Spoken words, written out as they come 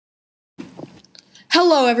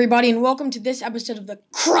Hello, everybody, and welcome to this episode of the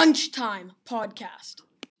Crunch Time podcast.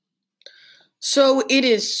 So it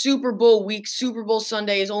is Super Bowl week. Super Bowl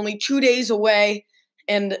Sunday is only 2 days away,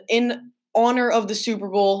 and in honor of the Super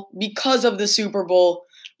Bowl, because of the Super Bowl,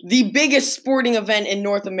 the biggest sporting event in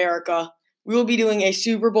North America, we will be doing a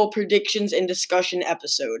Super Bowl predictions and discussion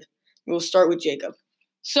episode. We will start with Jacob.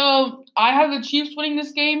 So I have the Chiefs winning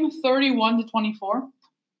this game 31-24.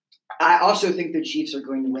 I also think the Chiefs are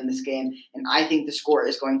going to win this game, and I think the score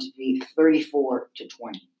is going to be 34-20.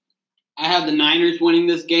 I have the Niners winning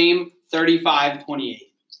this game 35-28.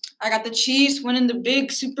 I got the Chiefs winning the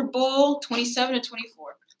big Super Bowl 27-24.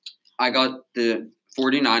 I got the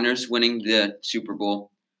 49ers winning the Super Bowl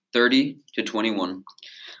 30-21.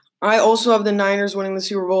 I also have the Niners winning the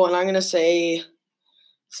Super Bowl, and I'm going to say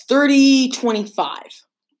 30-25.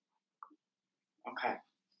 Okay.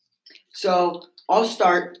 So I'll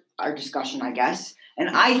start our discussion, I guess. And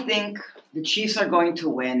I think the Chiefs are going to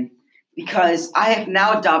win because I have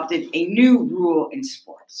now adopted a new rule in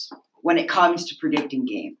sports when it comes to predicting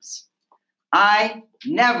games. I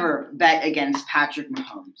never bet against Patrick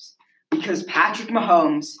Mahomes because Patrick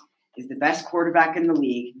Mahomes is the best quarterback in the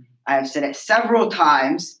league. I have said it several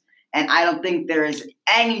times, and I don't think there is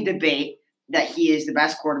any debate that he is the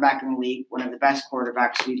best quarterback in the league, one of the best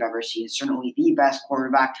quarterbacks we've ever seen, certainly the best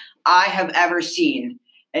quarterback I have ever seen.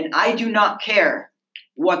 And I do not care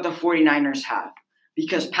what the 49ers have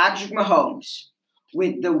because Patrick Mahomes,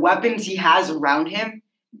 with the weapons he has around him,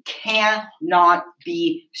 cannot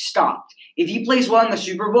be stopped. If he plays well in the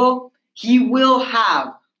Super Bowl, he will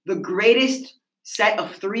have the greatest set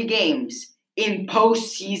of 3 games in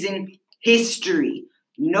postseason history.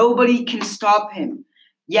 Nobody can stop him.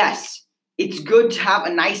 Yes, it's good to have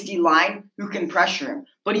a nice D-line who can pressure him.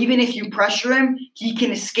 But even if you pressure him, he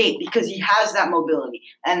can escape because he has that mobility.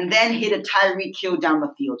 And then hit a Tyreek Hill down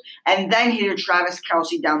the field. And then hit a Travis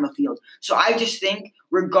Kelce down the field. So I just think,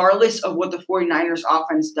 regardless of what the 49ers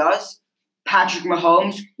offense does, Patrick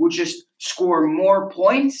Mahomes will just score more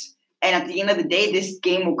points. And at the end of the day, this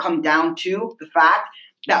game will come down to the fact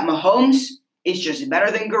that Mahomes is just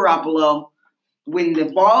better than Garoppolo. When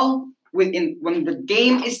the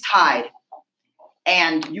game is tied,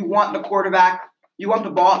 and you want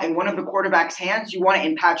the ball in one of the quarterback's hands, you want it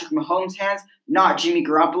in Patrick Mahomes' hands, not Jimmy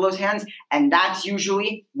Garoppolo's hands, and that's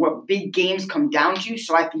usually what big games come down to,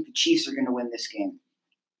 so I think the Chiefs are going to win this game.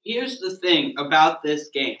 Here's the thing about this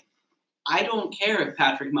game. I don't care if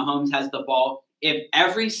Patrick Mahomes has the ball. If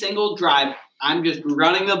every single drive I'm just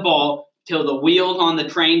running the ball till the wheels on the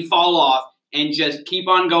train fall off and just keep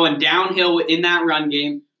on going downhill in that run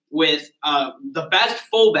game with the best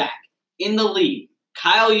fullback in the league,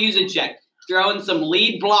 Kyle Juszczyk, throwing some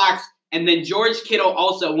lead blocks, and then George Kittle,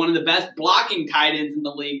 also one of the best blocking tight ends in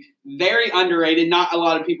the league. Very underrated. Not a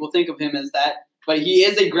lot of people think of him as that, but he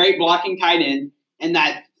is a great blocking tight end. And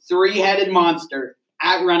that 3-headed monster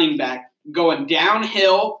at running back going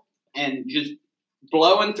downhill and just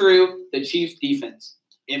blowing through the Chiefs' defense.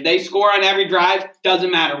 If they score on every drive,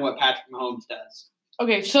 doesn't matter what Patrick Mahomes does.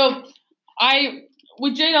 Okay, so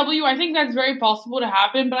with JW, I think that's very possible to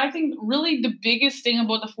happen, but I think really the biggest thing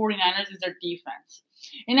about the 49ers is their defense.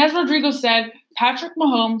 And as Rodrigo said, Patrick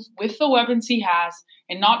Mahomes, with the weapons he has,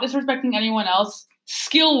 and not disrespecting anyone else,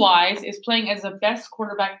 skill-wise, is playing as the best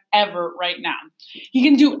quarterback ever right now. He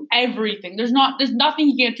can do everything. There's nothing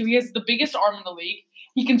he can't do. He has the biggest arm in the league.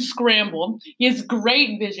 He can scramble. He has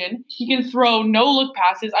great vision. He can throw no-look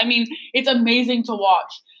passes. I mean, it's amazing to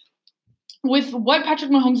watch. With what Patrick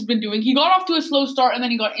Mahomes has been doing, he got off to a slow start and then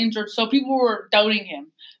he got injured, so people were doubting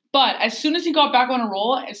him. But as soon as he got back on a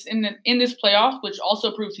roll in this playoff, which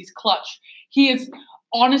also proves he's clutch, he is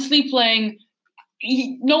honestly playing.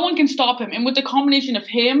 No one can stop him. And with the combination of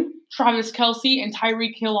him, Travis Kelce, and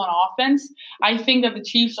Tyreek Hill on offense, I think that the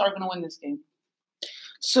Chiefs are going to win this game.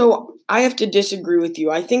 So I have to disagree with you.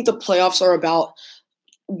 I think the playoffs are about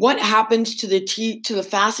what happens to the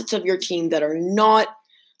facets of your team that are not.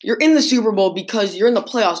 You're in the Super Bowl because you're in the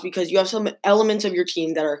playoffs because you have some elements of your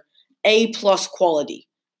team that are A-plus quality,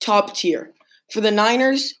 top tier. For the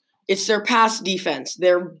Niners, it's their pass defense.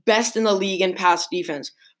 They're best in the league in pass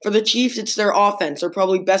defense. For the Chiefs, it's their offense. They're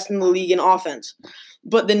probably best in the league in offense.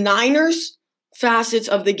 But the Niners' facets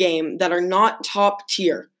of the game that are not top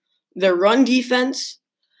tier, their run defense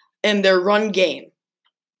and their run game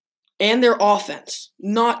and their offense,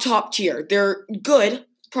 not top tier. They're good,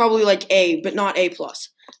 probably like A, but not A+.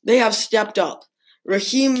 They have stepped up.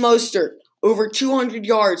 Raheem Mostert, over 200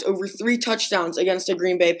 yards, over 3 touchdowns against the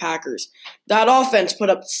Green Bay Packers. That offense put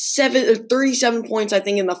up 37 points, I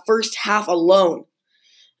think, in the first half alone.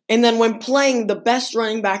 And then when playing the best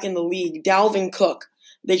running back in the league, Dalvin Cook,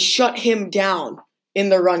 they shut him down in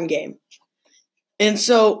the run game. And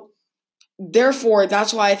so, therefore,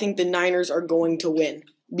 that's why I think the Niners are going to win,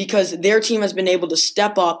 because their team has been able to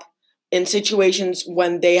step up in situations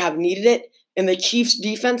when they have needed it, and the Chiefs'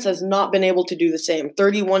 defense has not been able to do the same.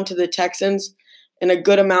 31 to the Texans and a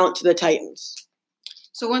good amount to the Titans.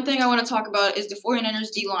 So one thing I want to talk about is the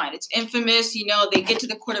 49ers D-line. It's infamous. They get to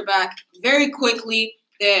the quarterback very quickly.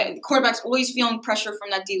 The quarterback's always feeling pressure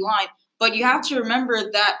from that D-line. But you have to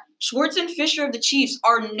remember that Schwartz and Fisher of the Chiefs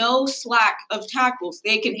are no slack of tackles.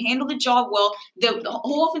 They can handle the job well. The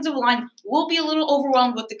whole offensive line will be a little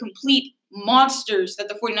overwhelmed with the complete monsters that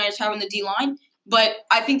the 49ers have on the D-line. But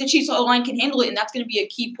I think the Chiefs' O-line can handle it, and that's going to be a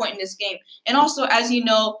key point in this game. And also, as you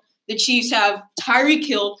know, the Chiefs have Tyreek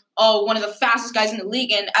Hill, one of the fastest guys in the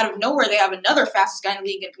league, and out of nowhere, they have another fastest guy in the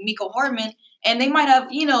league, Mecole Hardman. And they might have,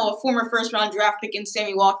 a former first-round draft pick in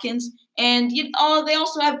Sammy Watkins. And they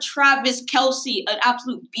also have Travis Kelce, an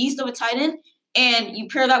absolute beast of a tight end. And you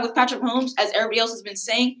pair that with Patrick Mahomes, as everybody else has been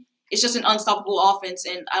saying, it's just an unstoppable offense.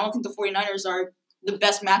 And I don't think the 49ers are the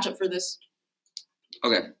best matchup for this.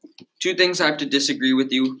 Okay. 2 things I have to disagree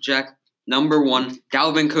with you, Jack. Number 1,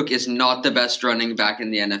 Dalvin Cook is not the best running back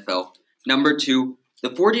in the NFL. Number 2, the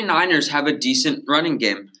 49ers have a decent running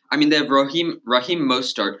game. I mean, they have Raheem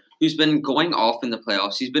Mostert, who's been going off in the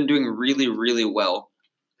playoffs. He's been doing really, really well.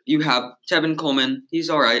 You have Tevin Coleman. He's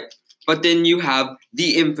all right. But then you have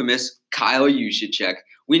the infamous Kyle Juszczyk.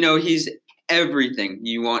 We know he's everything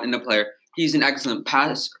you want in a player. He's an excellent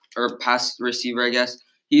pass receiver, I guess.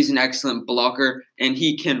 He's an excellent blocker, and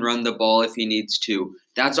he can run the ball if he needs to.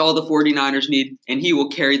 That's all the 49ers need, and he will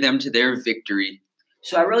carry them to their victory.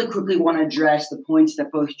 So I really quickly want to address the points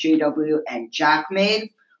that both JW and Jack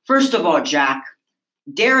made. First of all, Jack,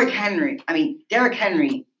 Derrick Henry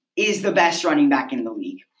is the best running back in the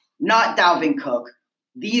league, not Dalvin Cook.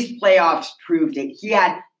 These playoffs proved it. He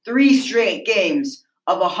had 3 straight games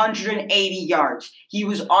of 180 yards. He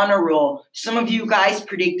was on a roll. Some of you guys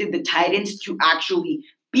predicted the Titans to actually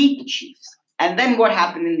beat the Chiefs. And then what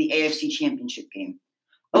happened in the AFC Championship game?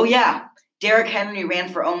 Oh, yeah, Derrick Henry ran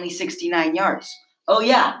for only 69 yards. Oh,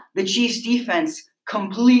 yeah, the Chiefs' defense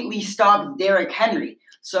completely stopped Derrick Henry.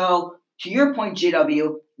 So, to your point,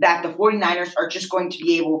 JW, that the 49ers are just going to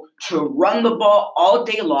be able to run the ball all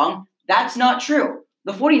day long, that's not true.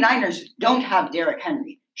 The 49ers don't have Derrick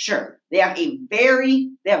Henry. Sure, they have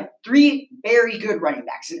 3 very good running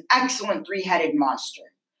backs, an excellent 3-headed monster.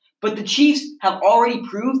 But the Chiefs have already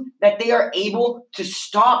proved that they are able to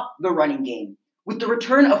stop the running game. With the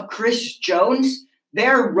return of Chris Jones,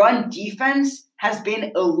 their run defense has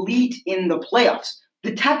been elite in the playoffs.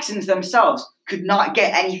 The Texans themselves could not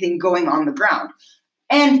get anything going on the ground.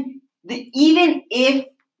 And even if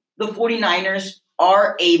the 49ers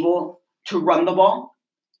are able to run the ball,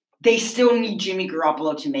 they still need Jimmy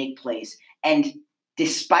Garoppolo to make plays. And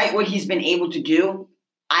despite what he's been able to do,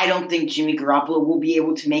 I don't think Jimmy Garoppolo will be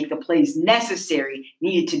able to make the plays necessary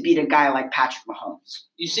needed to beat a guy like Patrick Mahomes.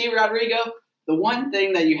 You see, Rodrigo, the one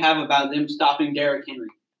thing that you have about them stopping Derrick Henry,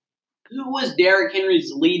 who was Derrick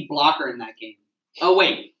Henry's lead blocker in that game? Oh,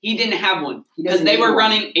 wait, he didn't have one because they were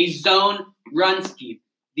running a zone run scheme.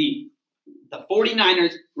 The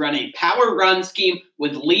 49ers run a power run scheme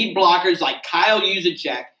with lead blockers like Kyle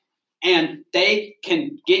Juszczyk, and they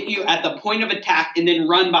can get you at the point of attack and then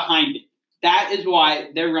run behind it. That is why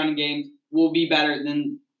their run game will be better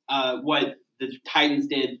than what the Titans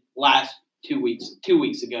did last 2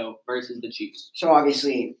 weeks ago versus the Chiefs. So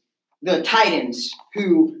obviously, the Titans,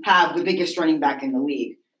 who have the biggest running back in the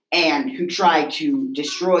league and who try to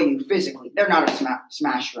destroy you physically, they're not a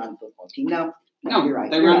smash run football team. No, you're right.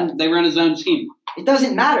 They run a zone scheme. It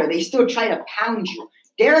doesn't matter. They still try to pound you.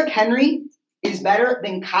 Derrick Henry is better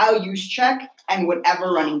than Kyle Juszczyk and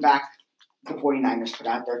whatever running back the 49ers put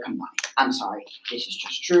out there combined. I'm sorry. This is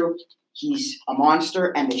just true. He's a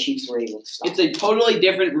monster, and the Chiefs were able to stop. It's a totally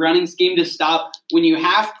different running scheme to stop when you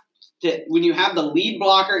have the lead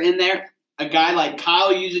blocker in there, a guy like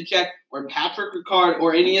Kyle Juszczyk or Patrick Ricard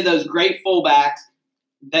or any of those great fullbacks.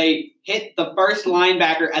 They hit the first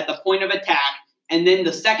linebacker at the point of attack, and then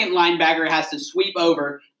the second linebacker has to sweep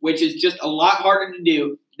over, which is just a lot harder to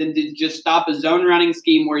do than to just stop a zone running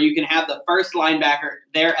scheme where you can have the first linebacker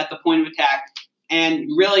there at the point of attack. And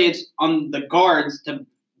really it's on the guards to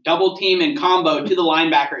double team and combo to the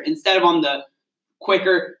linebacker instead of on the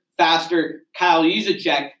quicker, faster Kyle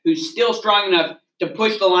Juszczyk, who's still strong enough to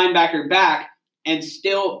push the linebacker back and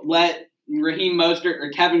still let Raheem Mostert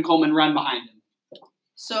or Tevin Coleman run behind him.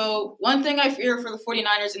 So one thing I fear for the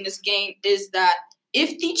 49ers in this game is that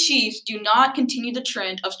if the Chiefs do not continue the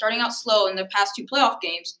trend of starting out slow in the past 2 playoff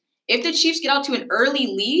games, if the Chiefs get out to an early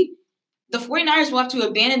lead, the 49ers will have to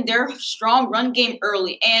abandon their strong run game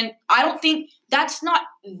early. And I don't think that's not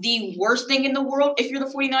the worst thing in the world if you're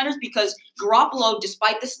the 49ers, because Garoppolo,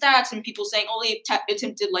 despite the stats and people saying only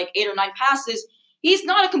attempted like 8 or 9 passes, he's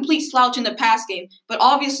not a complete slouch in the pass game. But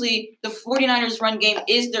obviously, the 49ers run game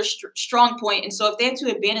is their strong point. And so if they have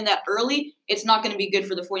to abandon that early, it's not going to be good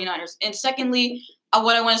for the 49ers. And secondly,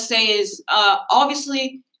 what I want to say is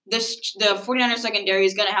obviously the 49ers secondary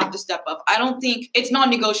is going to have to step up. I don't think it's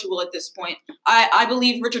non-negotiable at this point. I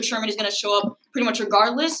believe Richard Sherman is going to show up pretty much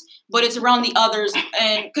regardless, but it's around the others.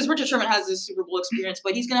 And because Richard Sherman has this Super Bowl experience,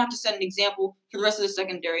 but he's going to have to set an example for the rest of the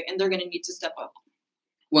secondary, and they're going to need to step up.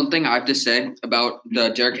 One thing I have to say about the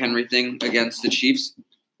Derrick Henry thing against the Chiefs,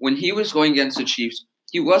 when he was going against the Chiefs,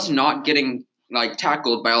 he was not getting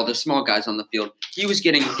tackled by all the small guys on the field. He was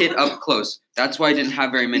getting hit up close. That's why he didn't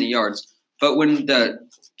have very many yards. But when the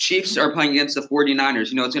Chiefs are playing against the 49ers,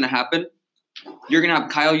 you know what's going to happen? You're going to have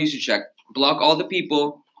Kyle Juszczyk block all the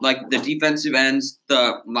people, like the defensive ends,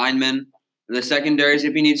 the linemen, the secondaries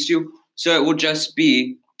if he needs to. So it will just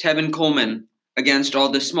be Tevin Coleman against all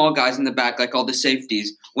the small guys in the back, like all the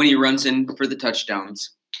safeties, when he runs in for the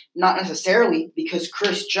touchdowns. Not necessarily, because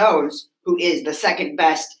Chris Jones, who is the second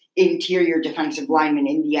best interior defensive lineman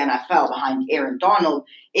in the NFL behind Aaron Donald,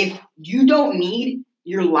 if you don't need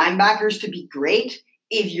your linebackers to be great,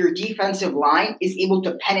 if your defensive line is able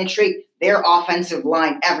to penetrate their offensive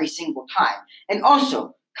line every single time. And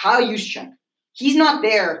also, Kyle Juszczyk, he's not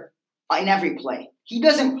there in every play. He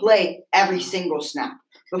doesn't play every single snap.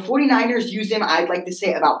 The 49ers use him, I'd like to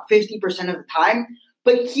say, about 50% of the time,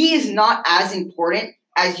 but he is not as important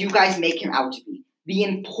as you guys make him out to be. The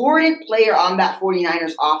important player on that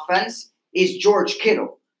 49ers offense is George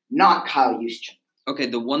Kittle, not Kyle Juszczyk. Okay,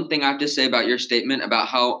 the one thing I have to say about your statement about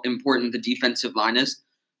how important the defensive line is,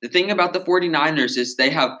 the thing about the 49ers is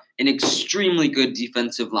they have an extremely good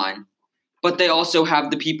defensive line, but they also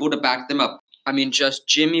have the people to back them up. I mean, just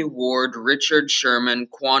Jimmy Ward, Richard Sherman,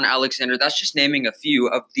 Quan Alexander, that's just naming a few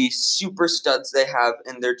of the super studs they have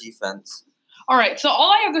in their defense. All right, so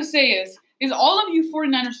all I have to say is all of you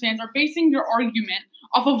 49ers fans are basing your argument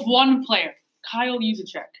off of one player, Kyle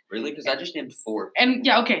Juszczyk. Really? Because I just named 4. And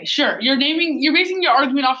yeah, okay, sure. You're basing your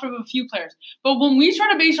argument off of a few players. But when we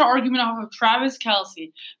try to base our argument off of Travis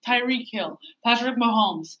Kelce, Tyreek Hill, Patrick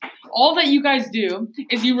Mahomes, all that you guys do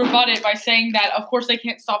is you rebut it by saying that, of course, they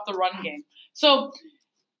can't stop the run game. So,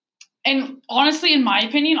 and honestly, in my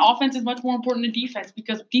opinion, offense is much more important than defense,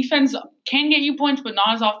 because defense can get you points, but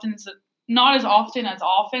not as often as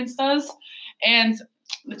offense does. And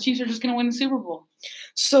the Chiefs are just going to win the Super Bowl.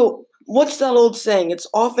 So what's that old saying? It's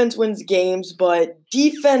offense wins games, but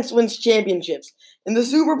defense wins championships. And the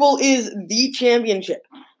Super Bowl is the championship.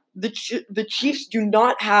 The Chiefs do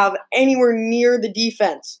not have anywhere near the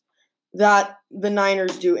defense that the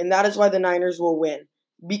Niners do, and that is why the Niners will win,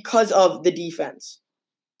 because of the defense.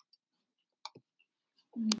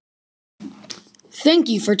 Thank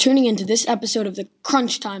you for tuning into this episode of the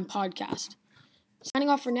Crunch Time Podcast. Signing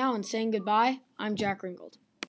off for now and saying goodbye, I'm Jack Ringgold.